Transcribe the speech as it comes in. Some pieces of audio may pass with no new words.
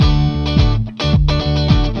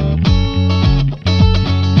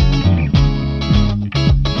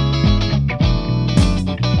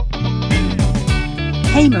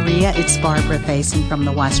Maria, it's Barbara Faison from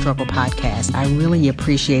the Why Struggle podcast. I really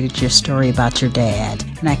appreciated your story about your dad,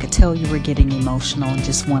 and I could tell you were getting emotional and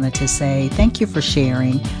just wanted to say thank you for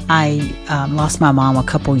sharing. I lost my mom a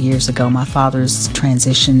couple years ago. My father's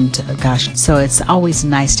transitioned, so it's always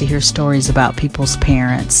nice to hear stories about people's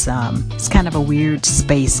parents. It's kind of a weird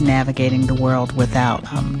space navigating the world without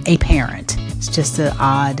a parent. It's just an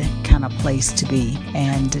odd kind of place to be,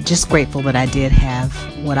 and just grateful that I did have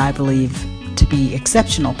what I believe to be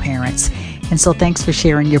exceptional parents. And so thanks for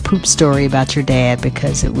sharing your poop story about your dad,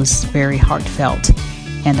 because it was very heartfelt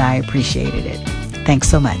and I appreciated it. Thanks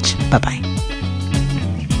so much. Bye-bye.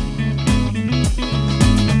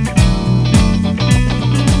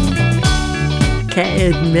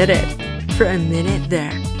 Can't admit it. For a minute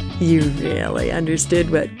there, you really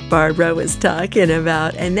understood what Barbara was talking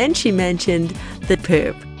about. And then she mentioned the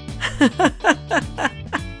poop.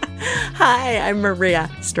 Hi, I'm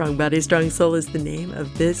Maria. Strong Body, Strong Soul is the name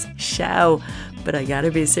of this show. But I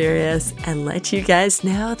gotta be serious and let you guys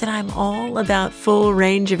know that I'm all about full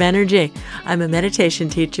range of energy. I'm a meditation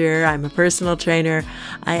teacher. I'm a personal trainer.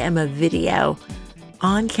 I am a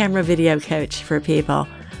on-camera video coach for people.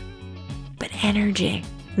 But energy,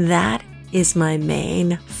 that is my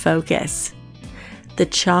main focus. The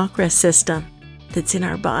chakra system that's in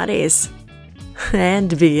our bodies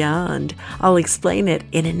and beyond. I'll explain it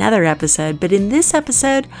in another episode, but in this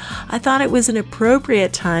episode, I thought it was an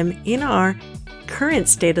appropriate time in our current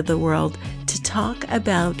state of the world to talk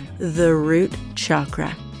about the root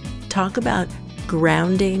chakra. Talk about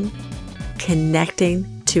grounding,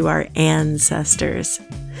 connecting to our ancestors.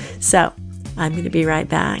 So, I'm going to be right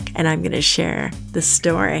back, and I'm going to share the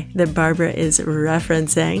story that Barbara is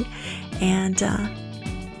referencing. And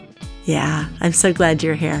yeah, I'm so glad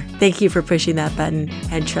you're here. Thank you for pushing that button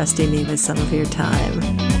and trusting me with some of your time.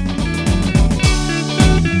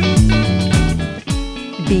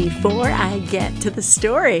 Before I get to the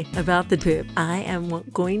story about the poop, I am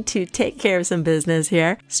going to take care of some business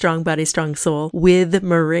here. Strong Body, Strong Soul with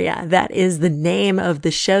Maria. That is the name of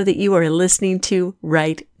the show that you are listening to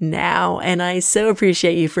right now. And I so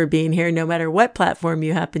appreciate you for being here, no matter what platform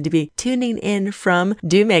you happen to be tuning in from.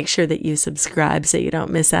 Do make sure that you subscribe so you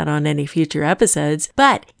don't miss out on any future episodes.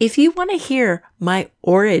 But if you want to hear my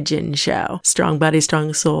origin show, Strong Body,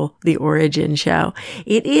 Strong Soul, the origin show,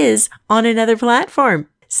 it is on another platform.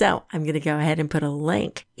 So I'm going to go ahead and put a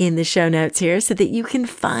link in the show notes here so that you can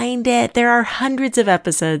find it. There are hundreds of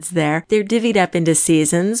episodes there. They're divvied up into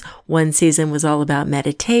seasons. One season was all about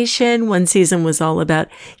meditation. One season was all about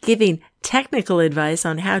giving technical advice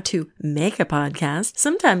on how to make a podcast.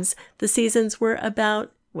 Sometimes the seasons were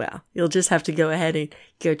about, well, you'll just have to go ahead and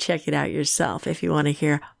go check it out yourself if you want to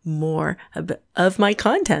hear more of my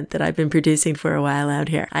content that I've been producing for a while out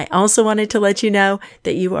here. I also wanted to let you know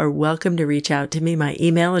that you are welcome to reach out to me. My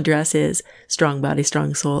email address is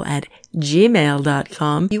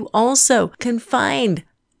strongbodystrongsoul@gmail.com. You also can find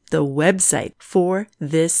the website for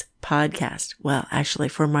this podcast. Well, actually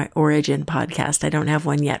for my Origin podcast. I don't have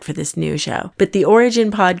one yet for this new show, but the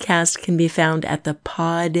Origin podcast can be found at the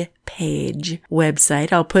Pod Page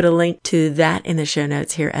website. I'll put a link to that in the show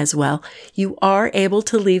notes here as well. You are able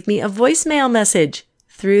to leave me a voicemail message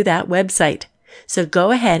through that website. So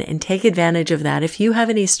go ahead and take advantage of that. If you have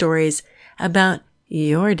any stories about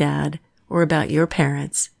your dad or about your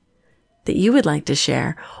parents that you would like to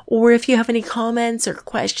share, or if you have any comments or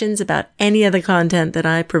questions about any of the content that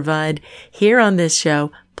I provide here on this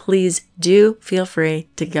show, please do feel free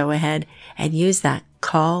to go ahead and use that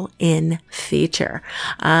call-in feature.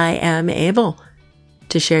 I am able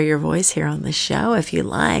to share your voice here on the show if you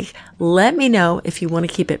like. Let me know if you want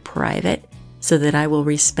to keep it private so that I will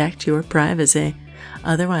respect your privacy.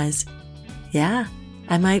 Otherwise, yeah,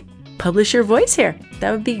 I might publish your voice here. That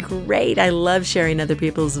would be great. I love sharing other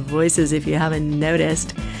people's voices if you haven't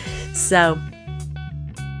noticed. So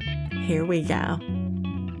here we go.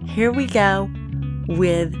 Here we go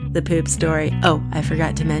with the poop story. Oh, I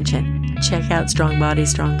forgot to mention, check out Strong Body,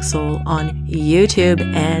 Strong Soul on YouTube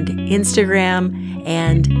and Instagram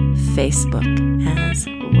and Facebook as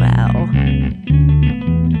well.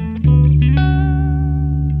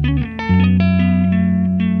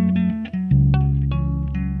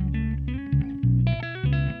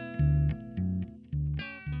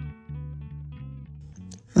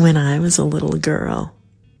 When I was a little girl,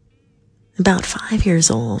 about 5 years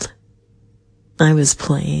old, I was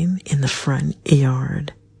playing in the front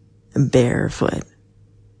yard, barefoot.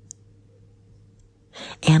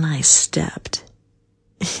 And I stepped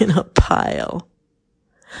in a pile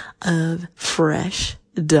of fresh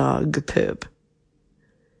dog poop.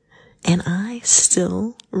 And I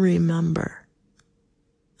still remember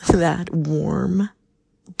that warm,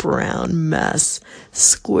 brown mess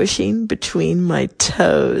squishing between my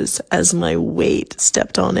toes as my weight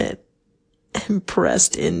stepped on it and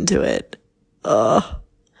pressed into it. Ugh,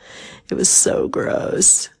 it was so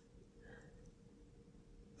gross.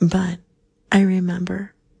 But I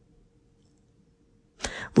remember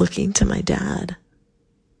looking to my dad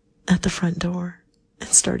at the front door and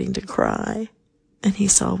starting to cry, and he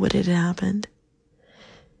saw what had happened,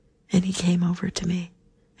 and he came over to me,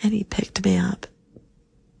 and he picked me up,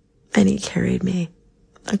 and he carried me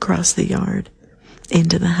across the yard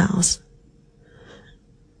into the house.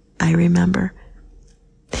 I remember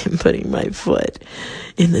him putting my foot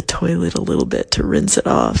in the toilet a little bit to rinse it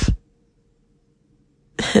off,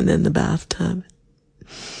 and then the bathtub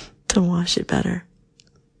to wash it better.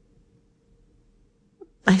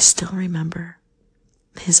 I still remember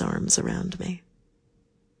his arms around me.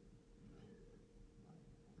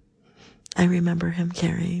 I remember him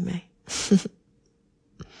carrying me.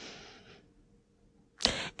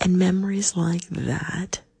 And memories like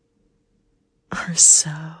that are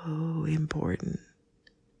so important.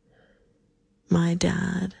 My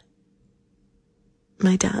dad's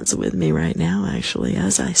with me right now, actually,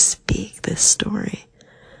 as I speak this story.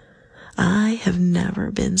 I have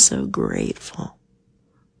never been so grateful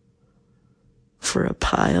for a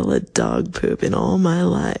pile of dog poop in all my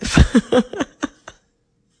life.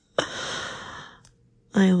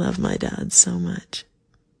 I love my dad so much.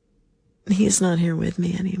 He's not here with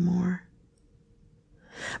me anymore.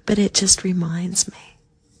 But it just reminds me,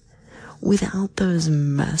 without those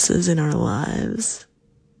messes in our lives,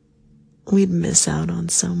 we'd miss out on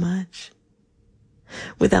so much.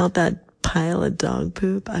 Without that pile of dog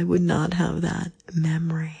poop, I would not have that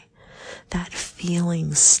memory, that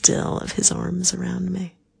feeling still of his arms around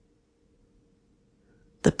me.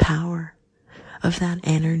 The power of that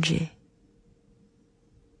energy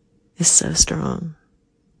is so strong.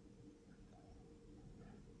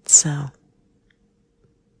 So,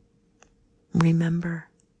 remember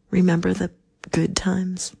the good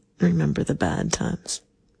times, remember the bad times.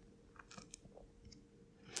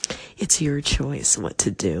 It's your choice what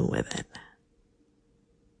to do with it.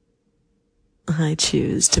 I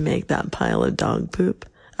choose to make that pile of dog poop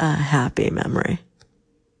a happy memory.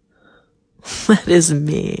 That is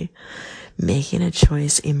me making a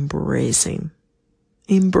choice, embracing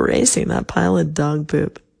that pile of dog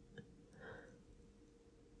poop.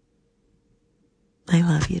 I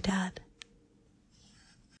love you, Dad.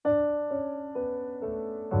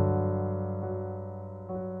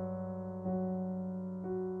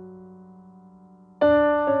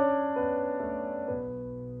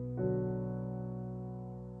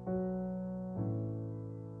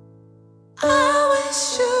 I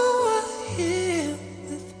wish you were here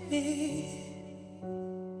with me.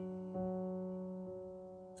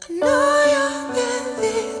 I know you're in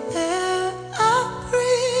the air I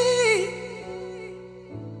breathe.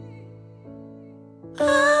 I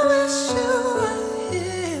wish you were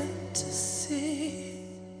here to see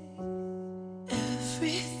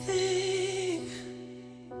everything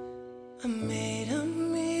I made of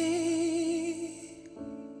me.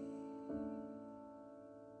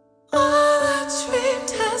 All I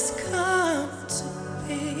dreamed has come to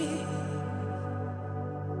be.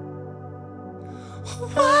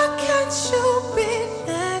 Why can't you be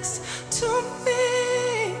next to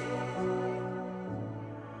me?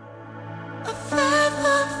 A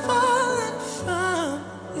feather falling from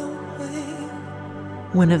your wing.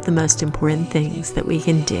 One of the most important things that we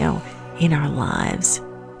can do in our lives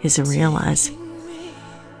is to realize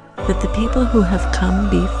that the people who have come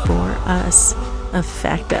before us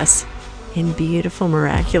affect us in beautiful,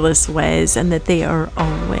 miraculous ways, and that they are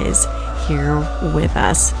always here with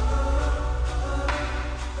us.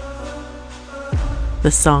 The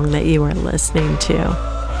song that you are listening to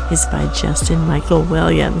is by Justin Michael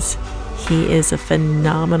Williams. He is a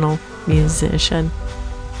phenomenal musician,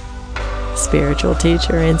 spiritual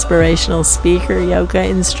teacher, inspirational speaker, yoga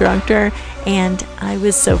instructor, and I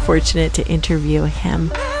was so fortunate to interview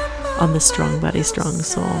him on the Strong Body, Strong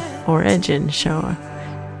Soul Origin show.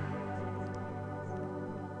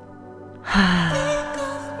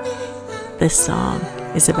 This song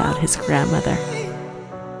is about his grandmother.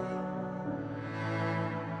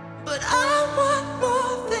 But I want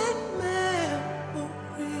more than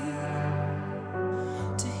memory,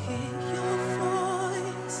 to hear your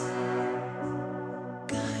voice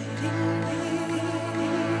guiding me.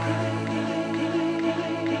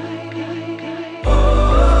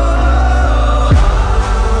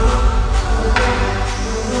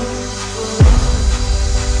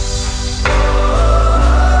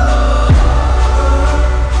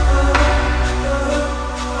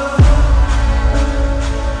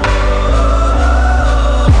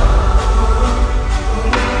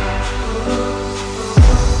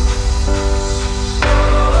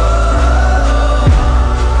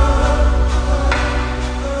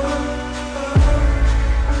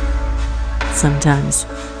 Sometimes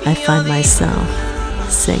I find myself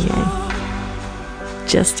singing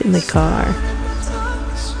just in the car,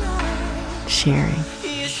 sharing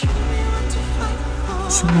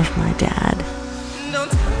some of my dad.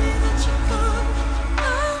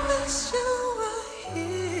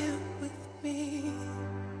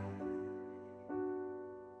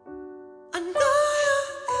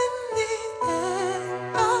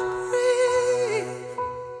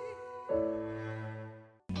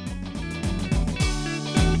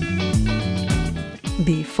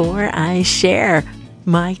 Before I share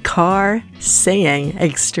my car singing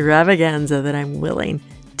extravaganza that I'm willing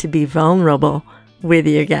to be vulnerable with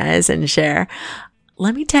you guys and share,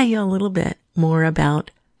 let me tell you a little bit more about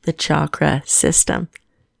the chakra system.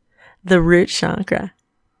 The root chakra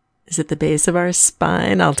is at the base of our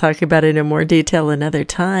spine. I'll talk about it in more detail another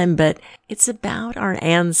time, but it's about our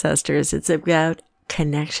ancestors. It's about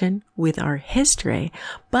connection with our history,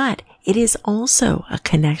 but it is also a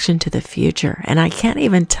connection to the future. And I can't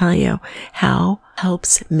even tell you how it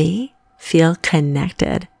helps me feel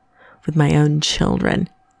connected with my own children,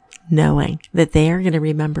 knowing that they are going to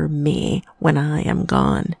remember me when I am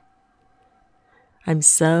gone. I'm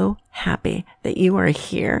so happy that you are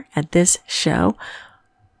here at this show,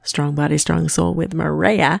 Strong Body, Strong Soul with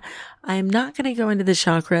Maria. I'm not going to go into the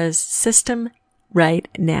chakras system right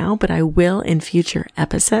now, but I will in future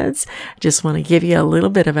episodes. I just want to give you a little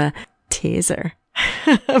bit of a teaser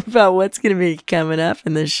about what's going to be coming up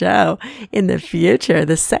in the show in the future.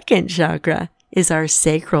 The second chakra is our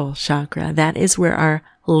sacral chakra. That is where our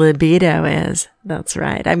libido is. That's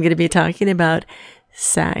right. I'm going to be talking about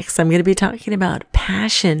sex. I'm going to be talking about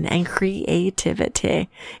passion and creativity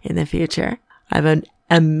in the future. I have an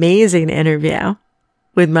amazing interview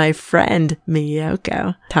with my friend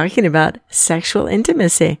Miyoko talking about sexual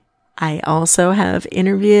intimacy. I also have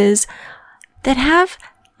interviews that have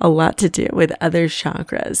a lot to do with other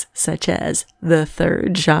chakras, such as the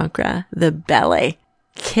third chakra, the belly,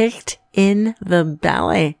 kicked in the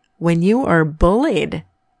belly when you are bullied,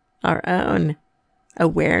 our own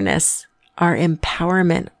awareness, our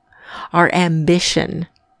empowerment, our ambition,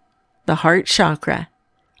 the heart chakra,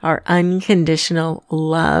 our unconditional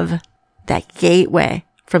love, that gateway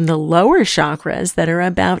from the lower chakras that are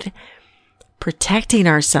about protecting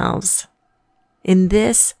ourselves. In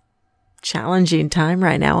this challenging time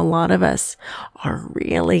right now, a lot of us are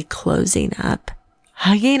really closing up,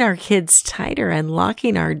 hugging our kids tighter and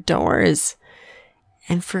locking our doors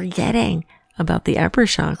and forgetting about the upper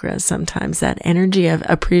chakras sometimes, that energy of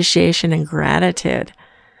appreciation and gratitude.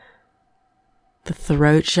 The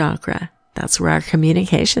throat chakra, that's where our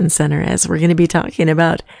communication center is. We're going to be talking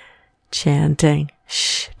about chanting.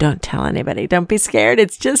 Shh, don't tell anybody. Don't be scared.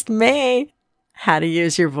 It's just me. How to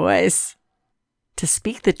use your voice to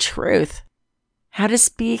speak the truth. How to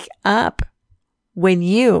speak up when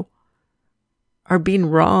you are being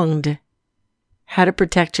wronged. How to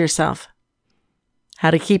protect yourself.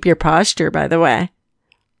 How to keep your posture, by the way.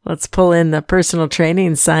 Let's pull in the personal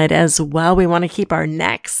training side as well. We want to keep our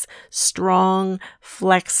necks strong,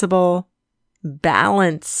 flexible,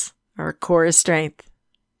 balance our core strength.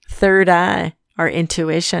 Third eye, our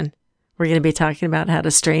intuition. We're going to be talking about how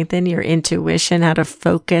to strengthen your intuition, how to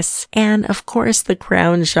focus, and of course, the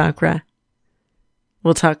crown chakra.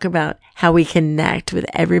 We'll talk about how we connect with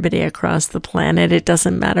everybody across the planet. It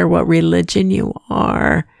doesn't matter what religion you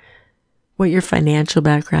are, what your financial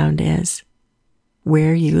background is,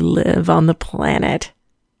 where you live on the planet,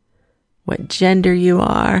 what gender you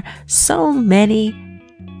are. So many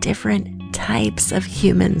different types of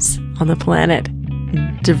humans on the planet.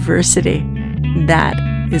 Diversity. That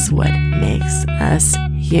is what makes us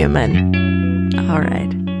human. All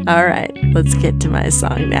right. Let's get to my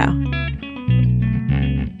song now.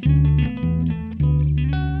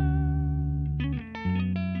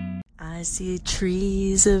 I see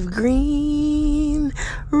trees of green,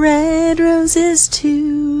 red roses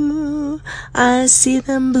too. I see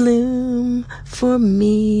them bloom for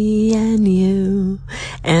me and you.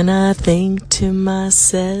 And I think to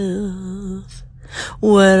myself,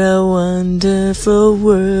 what a wonderful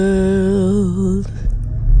world.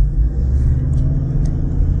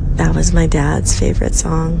 That was my dad's favorite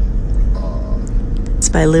song. It's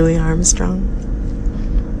by Louis Armstrong.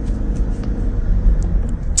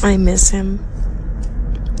 I miss him,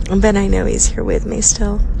 but I know he's here with me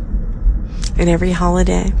still. And every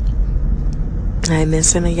holiday, I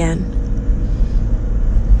miss him again.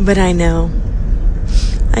 But I know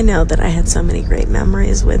that I had so many great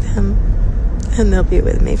memories with him, and they'll be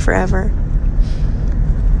with me forever.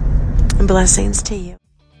 And blessings to you.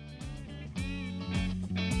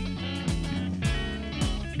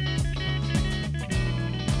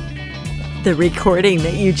 The recording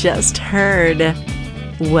that you just heard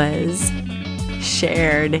was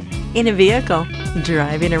shared in a vehicle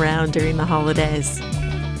driving around during the holidays.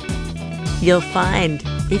 You'll find,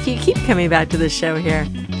 if you keep coming back to the show here,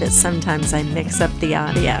 that sometimes I mix up the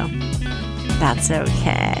audio. That's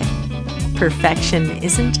okay. Perfection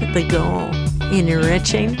isn't the goal.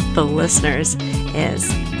 Enriching the listeners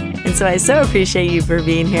is. And so I so appreciate you for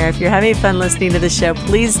being here. If you're having fun listening to the show,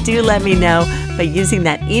 please do let me know by using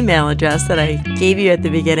that email address that I gave you at the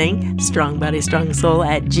beginning,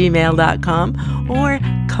 strongbodystrongsoul@gmail.com, or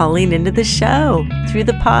calling into the show through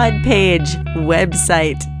the pod page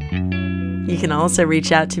website. You can also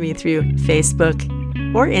reach out to me through Facebook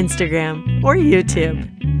or Instagram or YouTube.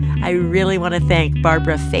 I really want to thank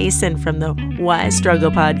Barbara Faison from the Why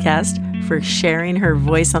Struggle podcast for sharing her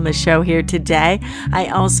voice on the show here today. I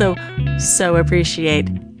also so appreciate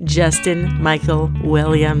Justin Michael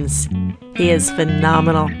Williams. He is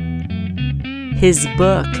phenomenal. His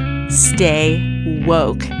book, Stay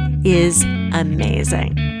Woke, is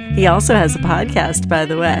amazing. He also has a podcast, by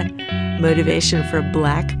the way, Motivation for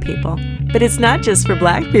Black People. But it's not just for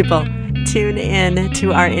Black people. Tune in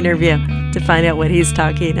to our interview to find out what he's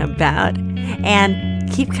talking about. And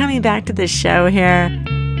keep coming back to the show here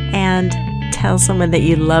and tell someone that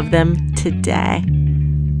you love them today.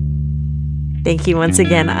 Thank you once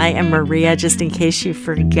again. I am Maria, just in case you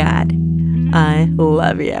forgot. I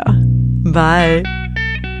love you. Bye.